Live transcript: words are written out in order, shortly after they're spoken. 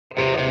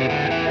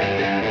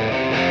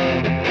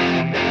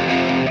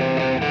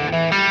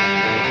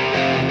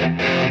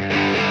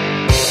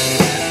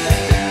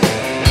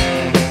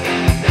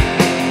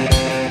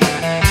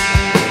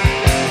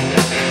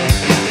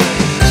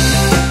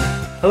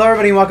Hello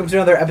everybody and welcome to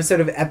another episode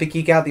of Epic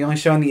Geek Out, the only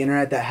show on the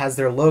internet that has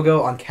their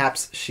logo on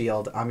Cap's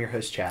shield. I'm your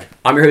host, Chad.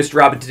 I'm your host,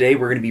 Rob, and today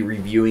we're going to be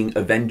reviewing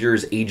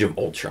Avengers Age of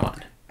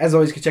Ultron. As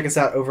always, you can check us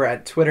out over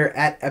at Twitter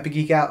at Epic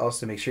Geek Out.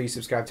 Also, make sure you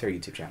subscribe to our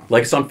YouTube channel.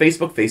 Like us on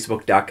Facebook,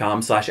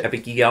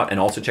 facebook.com/epicgeekout, and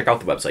also check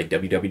out the website,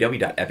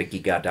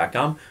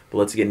 www.epicgeekout.com. But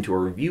let's get into a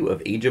review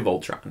of Age of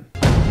Ultron.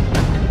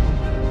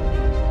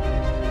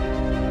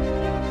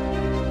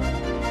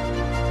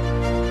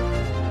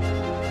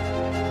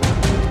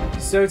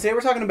 So today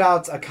we're talking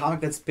about a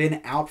comic that's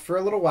been out for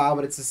a little while,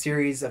 but it's a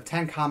series of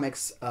 10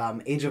 comics,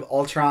 Age of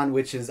Ultron,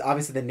 which is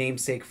obviously the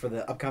namesake for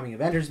the upcoming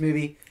Avengers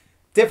movie.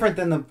 Different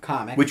than the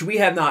comic. Which we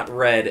have not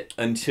read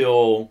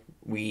until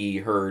we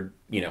heard,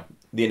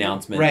 the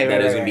announcement that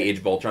it was going to be Age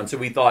of Ultron. So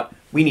we thought,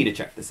 we need to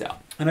check this out.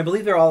 And I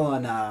believe they're all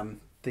on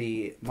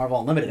the Marvel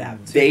Unlimited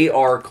app, too. They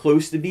are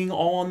close to being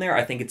all on there.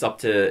 I think it's up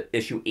to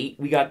issue 8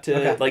 we got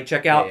to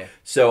check out. Yeah.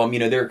 So,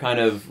 they're kind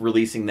of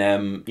releasing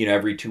them,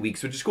 every 2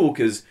 weeks, which is cool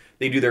because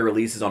they do their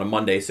releases on a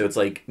Monday, so it's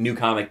like new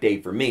comic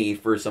day for me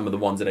for some of the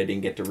ones that I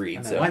didn't get to read.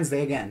 And then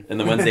Wednesday again. And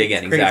then Wednesday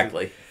again,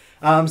 exactly.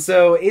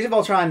 So Age of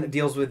Ultron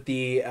deals with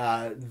the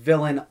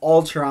villain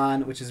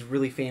Ultron, which is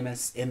really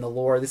famous in the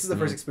lore. This is the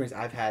first experience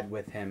I've had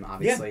with him,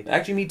 obviously. Yeah,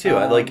 actually me too.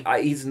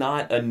 He's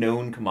not a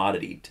known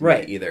commodity to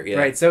me either. Yeah.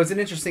 Right, so it's an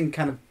interesting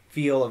kind of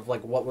feel of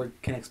like what we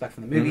can expect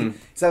from the movie.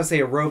 It's obviously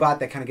a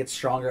robot that kind of gets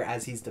stronger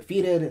as he's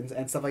defeated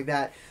and stuff like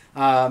that.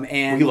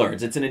 And he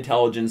learns. It's an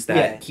intelligence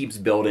that keeps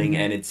building,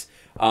 and it's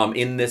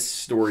in this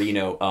story,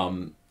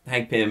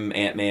 Hank Pym,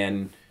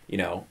 Ant-Man,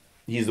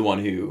 he's the one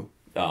who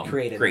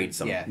creates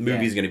some.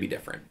 Movie's going to be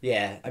different.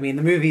 Yeah, I mean,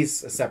 the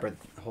movie's a separate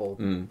whole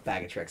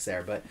bag of tricks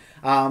there. But,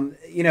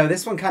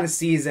 this one kind of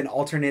sees an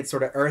alternate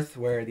sort of Earth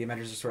where the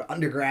Avengers are sort of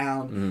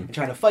underground and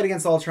trying to fight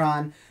against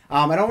Ultron.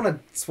 I don't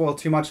want to spoil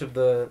too much of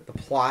the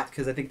plot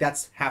because I think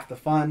that's half the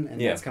fun,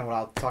 and that's kind of what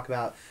I'll talk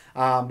about.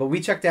 But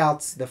we checked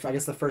out, the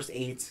first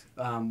 8.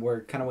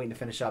 We're kind of waiting to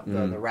finish up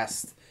the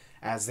rest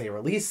as they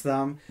release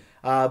them.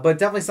 But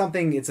definitely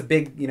something, it's a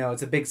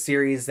big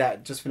series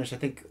that just finished, I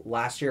think,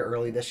 last year,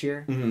 early this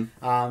year.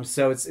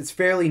 So it's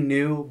fairly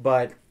new,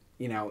 but,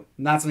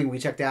 not something we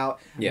checked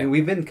out. Yeah. I mean,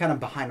 we've been kind of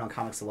behind on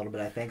comics a little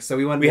bit, I think. So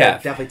we wanted to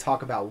definitely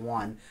talk about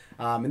one.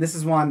 And this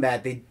is one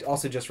that they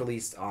also just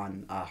released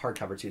on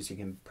hardcover, too, so you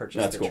can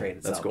purchase the trade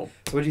itself. That's cool.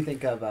 So what do you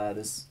think of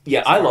this?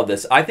 Yeah, I love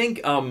this. I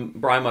think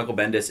Brian Michael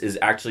Bendis is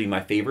actually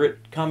my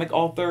favorite comic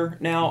author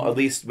now, at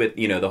least with,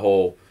 the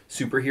whole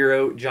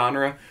superhero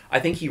genre. I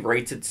think he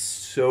writes it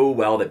so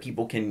well that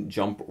people can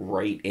jump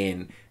right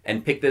in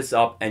and pick this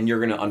up and you're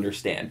going to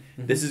understand.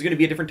 This is going to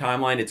be a different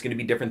timeline. It's going to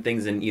be different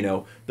things than,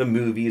 the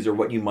movies or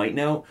what you might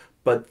know.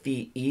 But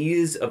the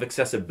ease of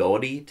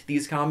accessibility to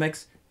these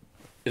comics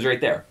is right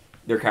there.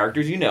 They're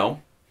characters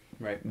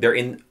Right. They're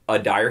in a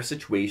dire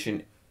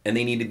situation and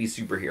they need to be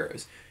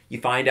superheroes. You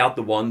find out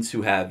the ones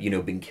who have,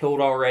 been killed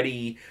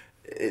already.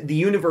 The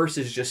universe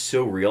is just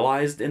so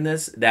realized in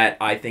this that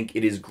I think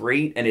it is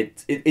great, and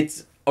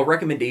it's a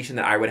recommendation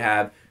that I would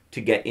have to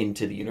get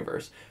into the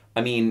universe.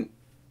 I mean,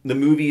 the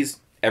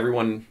movies,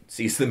 everyone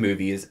sees the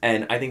movies,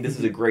 and I think this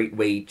is a great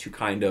way to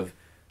kind of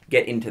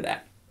get into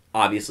that.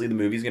 Obviously, the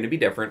movie's going to be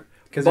different.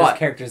 Because there's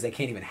characters they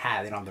can't even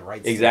have. They don't have the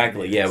rights.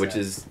 Exactly, which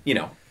is,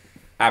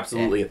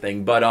 absolutely a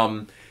thing.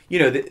 But,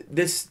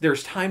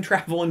 there's time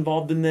travel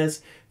involved in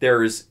this.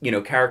 There's,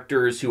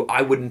 characters who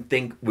I wouldn't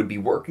think would be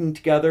working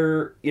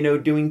together,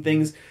 doing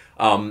things.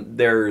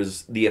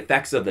 There's the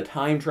effects of the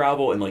time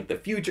travel and, the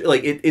future.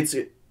 It's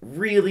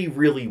really,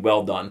 really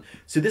well done.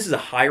 So this is a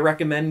high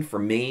recommend for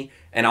me,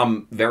 and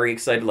I'm very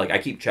excited. I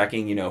keep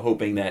checking,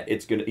 hoping that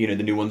it's going to,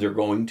 the new ones are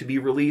going to be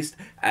released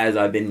as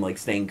I've been,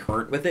 staying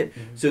current with it.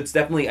 So it's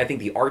definitely, I think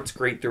the art's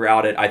great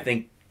throughout it. I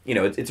think,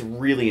 it's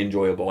really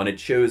enjoyable, and it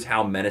shows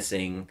how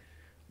menacing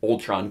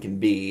Ultron can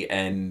be,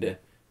 and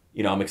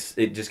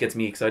it just gets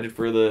me excited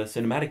for the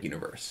cinematic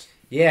universe.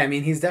 Yeah, I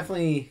mean, he's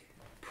definitely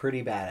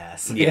pretty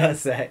badass. Yeah, I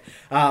say.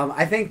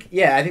 I think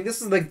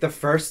this is the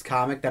first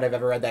comic that I've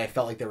ever read that I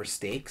felt like there were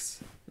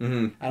stakes. I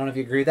don't know if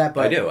you agree with that,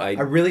 but I do. I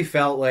really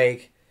felt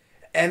like,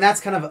 and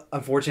that's kind of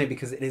unfortunate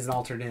because it is an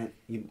alternate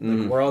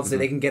world, so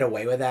they can get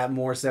away with that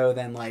more so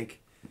than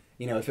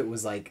if it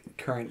was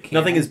current canon.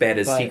 Nothing as bad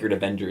as Secret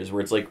Avengers,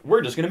 where it's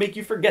we're just gonna make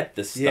you forget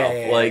this stuff.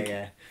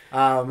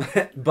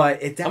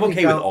 But it definitely I'm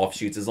okay with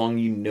offshoots as long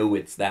as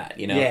it's that,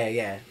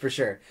 Yeah, for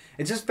sure.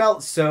 It just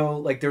felt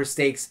so there were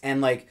stakes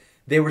and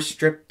they were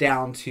stripped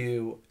down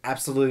to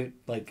absolute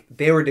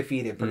they were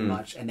defeated pretty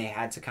much, and they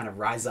had to kind of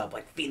rise up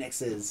like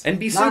phoenixes and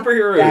be not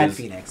superheroes. Bad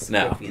Phoenix,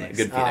 no, good Phoenix,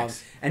 good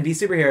Phoenix, and be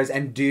superheroes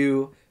and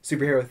do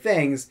superhero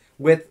things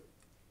with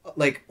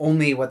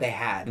only what they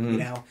had,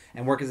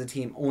 and work as a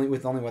team only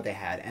what they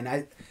had. And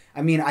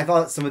I mean, I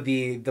thought some of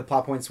the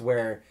plot points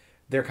where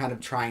they're kind of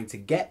trying to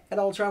get at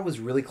Ultron was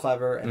really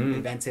clever and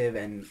inventive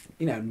and,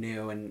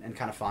 new and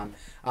kind of fun.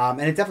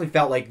 And it definitely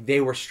felt like they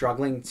were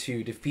struggling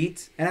to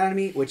defeat an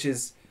enemy, which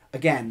is,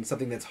 again,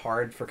 something that's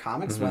hard for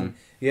comics when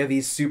you have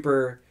these these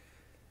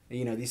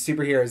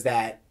superheroes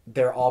that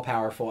they're all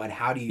powerful, and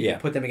how do you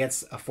put them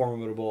against a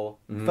formidable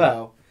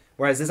foe?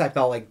 Whereas this, I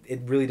felt like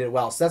it really did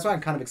well. So that's why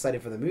I'm kind of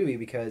excited for the movie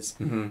because,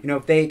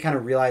 if they kind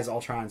of realize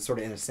Ultron sort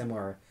of in a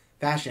similar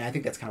fashion, I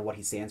think that's kind of what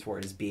he stands for,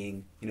 is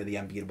being, the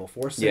unbeatable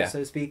force, so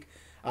to speak.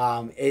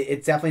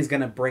 It definitely is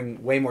going to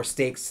bring way more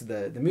stakes to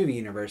the movie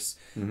universe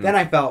than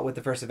I felt with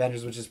the first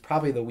Avengers, which is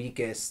probably the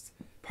weakest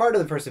part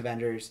of the first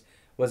Avengers.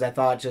 Was I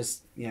thought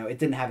just, it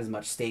didn't have as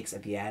much stakes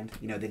at the end.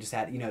 They just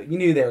had, you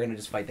knew they were going to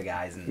just fight the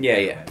guys. And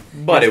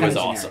But it was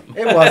awesome.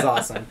 It was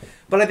awesome.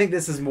 But I think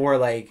this is more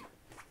like,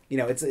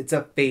 it's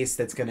a face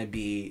that's going to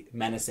be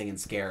menacing and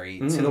scary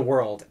to the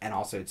world and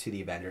also to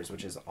the Avengers,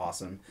 which is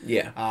awesome.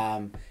 Yeah.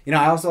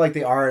 I also like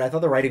the art. I thought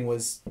the writing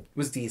was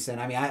decent.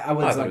 I mean, I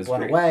wasn't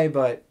blown away,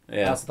 but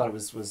I also thought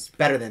it was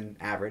better than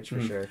average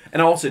for sure.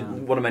 And I also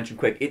want to mention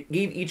quick, it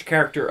gave each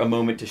character a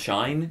moment to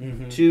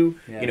shine too.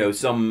 Yeah.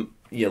 Some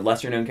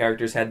lesser known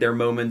characters had their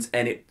moments,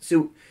 and it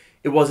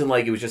wasn't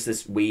like it was just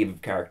this wave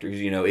of characters.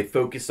 It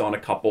focused on a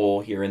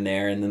couple here and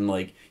there, and then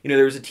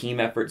there was a team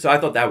effort. So I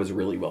thought that was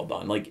really well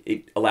done. Like,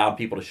 it allowed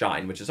people to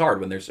shine, which is hard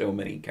when there's so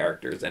many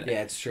characters in it.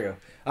 Yeah, it's true.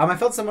 I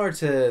felt similar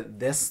to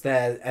this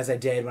as I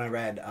did when I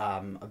read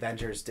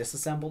Avengers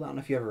Disassembled. I don't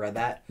know if you ever read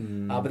that,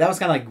 but that was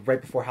kind of like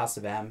right before House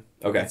of M.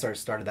 Okay, that sort of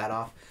started that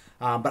off.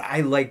 But I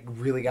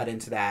really got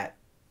into that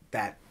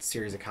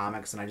series of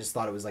comics, and I just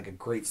thought it was like a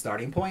great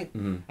starting point.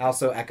 I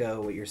also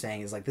echo what you're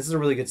saying, is like this is a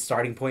really good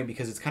starting point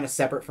because it's kind of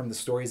separate from the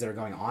stories that are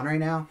going on right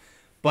now,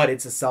 but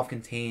it's a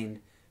self-contained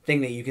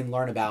thing that you can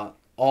learn about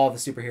all the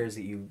superheroes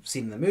that you've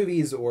seen in the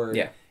movies or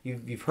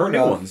you've heard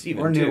of, ones,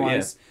 even, or new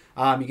ones.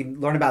 Yeah. You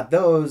can learn about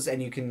those,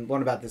 and you can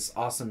learn about this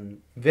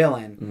awesome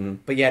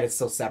villain, but yet it's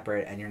still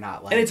separate, and you're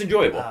not like, and it's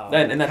enjoyable.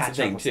 And that's the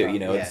thing too.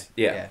 It's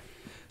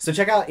So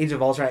check out Age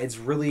of Ultron. It's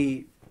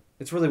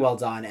really well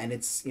done, and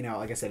it's,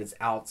 like I said, it's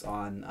out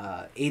on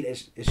 8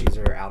 issues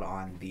are out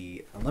on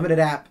the Unlimited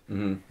app,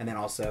 and then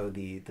also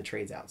the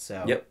trade's out.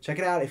 So check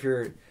it out if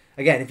you're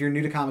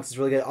new to comics. It's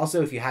really good.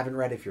 Also, if you haven't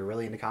read, if you're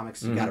really into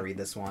comics, you got to read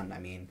this one. I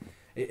mean,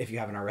 if you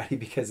haven't already,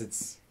 because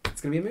it's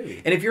gonna be a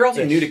movie. And if you're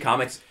also new to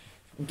comics,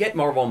 get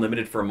Marvel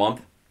Unlimited for a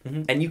month,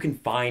 and you can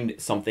find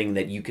something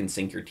that you can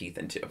sink your teeth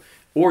into,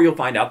 or you'll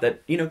find out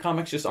that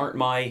comics just aren't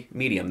my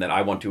medium that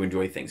I want to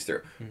enjoy things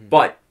through,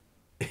 but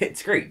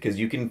it's great because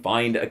you can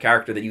find a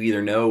character that you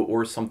either know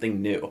or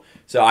something new.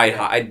 So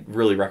I'd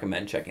really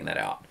recommend checking that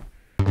out.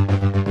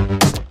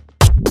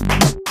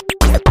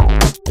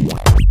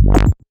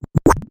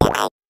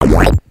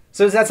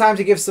 So it's that time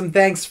to give some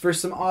thanks for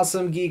some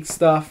awesome geek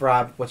stuff.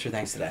 Rob, what's your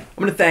thanks today?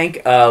 I'm going to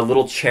thank a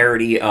little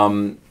charity.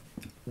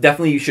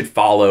 Definitely you should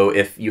follow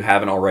if you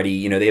haven't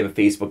already. They have a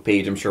Facebook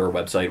page, I'm sure, a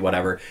website,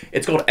 whatever.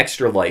 It's called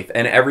Extra Life,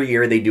 and every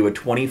year they do a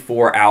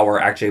 24-hour,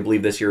 actually I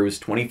believe this year it was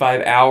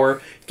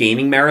 25-hour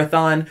gaming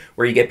marathon,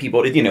 where you get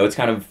people to, it's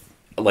kind of,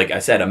 like I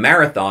said, a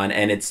marathon,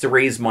 and it's to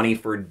raise money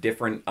for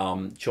different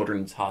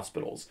children's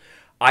hospitals.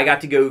 I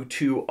got to go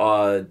to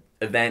an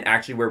event,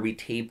 actually, where we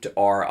taped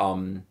our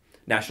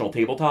National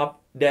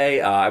Tabletop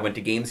Day. I went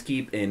to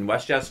Gameskeep in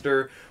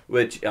Westchester,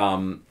 which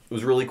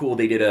was really cool.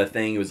 They did a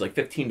thing. It was like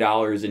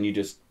 $15, and you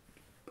just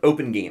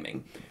open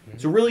gaming.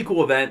 It's a really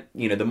cool event.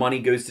 The money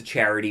goes to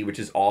charity, which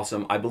is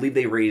awesome. I believe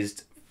they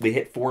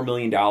hit $4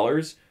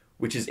 million,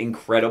 which is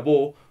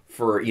incredible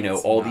for,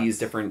 That's all nuts. These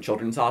different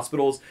children's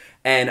hospitals.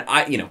 And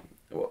I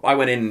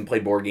went in and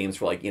played board games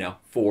for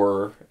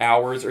 4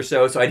 hours or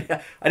so. So I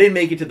didn't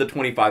make it to the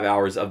 25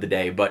 hours of the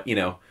day, but,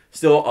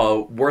 still a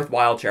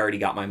worthwhile charity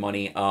got my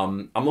money.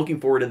 I'm looking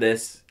forward to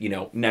this,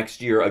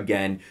 next year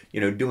again,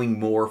 doing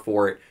more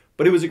for it.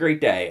 But it was a great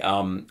day.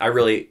 I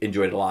really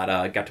enjoyed it a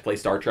lot. Got to play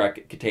Star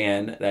Trek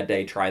Catan that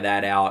day, try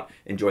that out,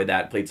 enjoyed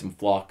that, played some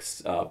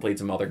Flux, played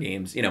some other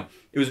games. It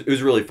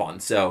was really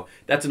fun. So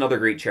that's another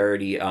great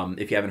charity.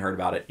 If you haven't heard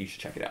about it, you should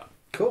check it out.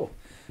 Cool.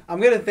 I'm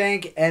going to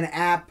thank an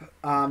app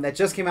that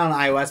just came out on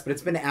iOS, but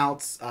it's been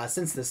out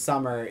since this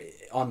summer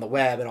on the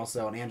web and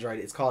also on Android.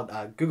 It's called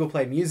Google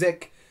Play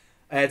Music.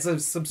 It's a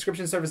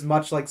subscription service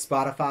much like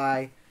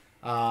Spotify,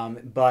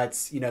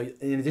 but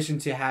in addition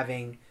to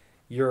having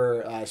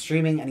your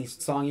streaming any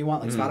song you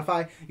want, like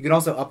Spotify, you can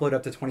also upload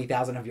up to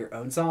 20,000 of your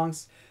own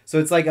songs. So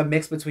it's like a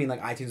mix between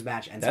like iTunes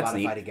Match and That's Spotify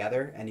neat.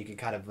 Together, and you can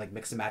kind of like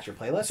mix and match your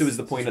playlist. So is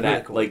the point of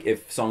that, cool. Like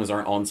if songs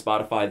aren't on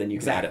Spotify, then you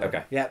can add it?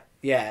 Okay.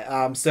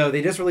 Yeah. So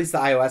they just released the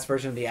iOS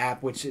version of the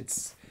app, which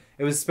it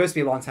was supposed to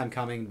be a long time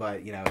coming,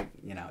 but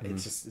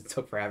it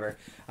took forever.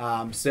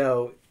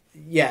 So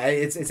yeah,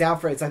 it's out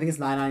for I think it's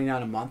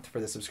 $9.99 a month for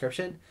the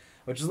subscription.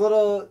 Which is a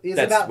little...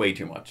 That's way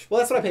too much. Well,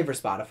 that's what I pay for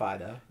Spotify,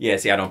 though. Yeah,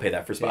 see, I don't pay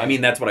that for Spotify. Yeah. I mean,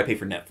 that's what I pay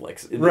for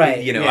Netflix. Right.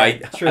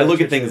 I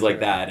look at things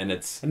like that, and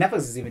it's... And Netflix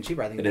is even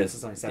cheaper. I think Netflix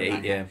is only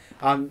 $7.99.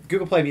 Yeah.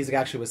 Google Play Music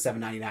actually was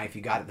 $7.99 if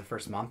you got it the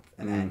first month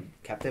and then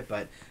kept it.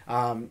 But,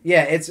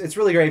 it's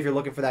really great if you're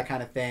looking for that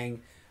kind of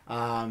thing.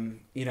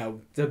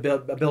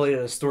 The ability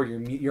to store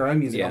your own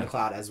music on the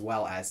cloud as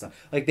well as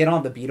stuff. Like, they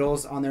don't have the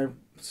Beatles on their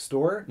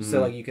store,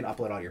 so like you can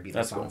upload all your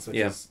Beatles songs, which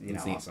is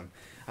awesome.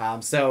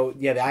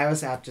 The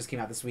iOS app just came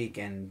out this week,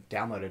 and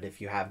download it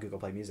if you have Google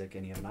Play Music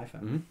and you have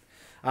an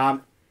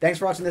iPhone. Thanks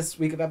for watching this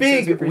week of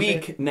episodes. Big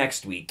week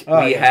next week.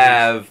 We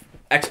have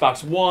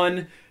Xbox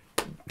One,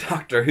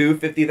 Doctor Who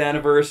 50th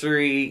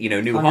anniversary, you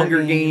know, new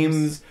Hunger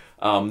Games.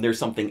 There's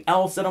something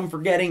else that I'm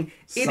forgetting.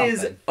 It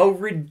is a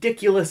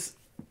ridiculous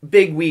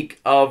big week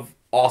of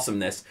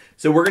awesomeness.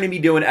 So we're going to be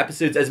doing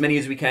episodes, as many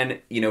as we can,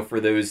 you know, for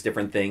those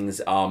different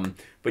things.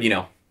 But, you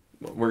know,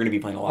 we're going to be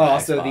playing a lot of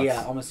also Xbox.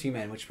 the Almost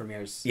Human, which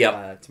premieres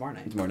tomorrow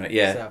night. Tomorrow night,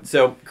 yeah.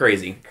 So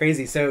crazy.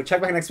 Crazy. So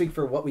check back next week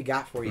for what we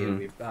got for you.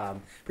 We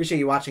appreciate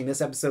you watching this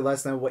episode. Let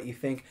us know what you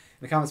think in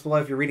the comments below.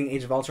 If you're reading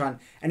Age of Ultron,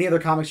 any other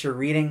comics you're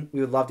reading,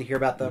 we would love to hear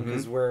about them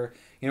because we're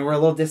a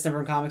little distant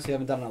from comics. We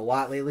haven't done it a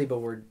lot lately, but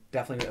we're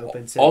definitely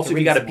open to also, if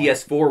you got a more.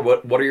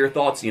 PS4, what are your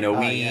thoughts? You know,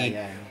 we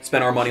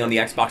spent our money on the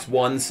Xbox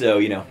One, so,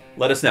 you know,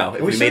 let us know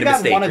if we made a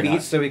mistake one or of not.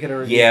 each so we could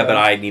have but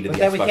I needed the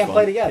Xbox One. But then we can't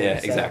play together. Yeah,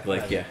 so,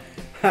 exactly. Yeah.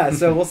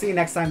 So we'll see you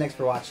next time. Thanks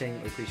for watching.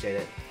 We appreciate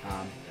it.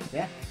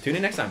 Tune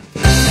in next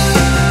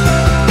time.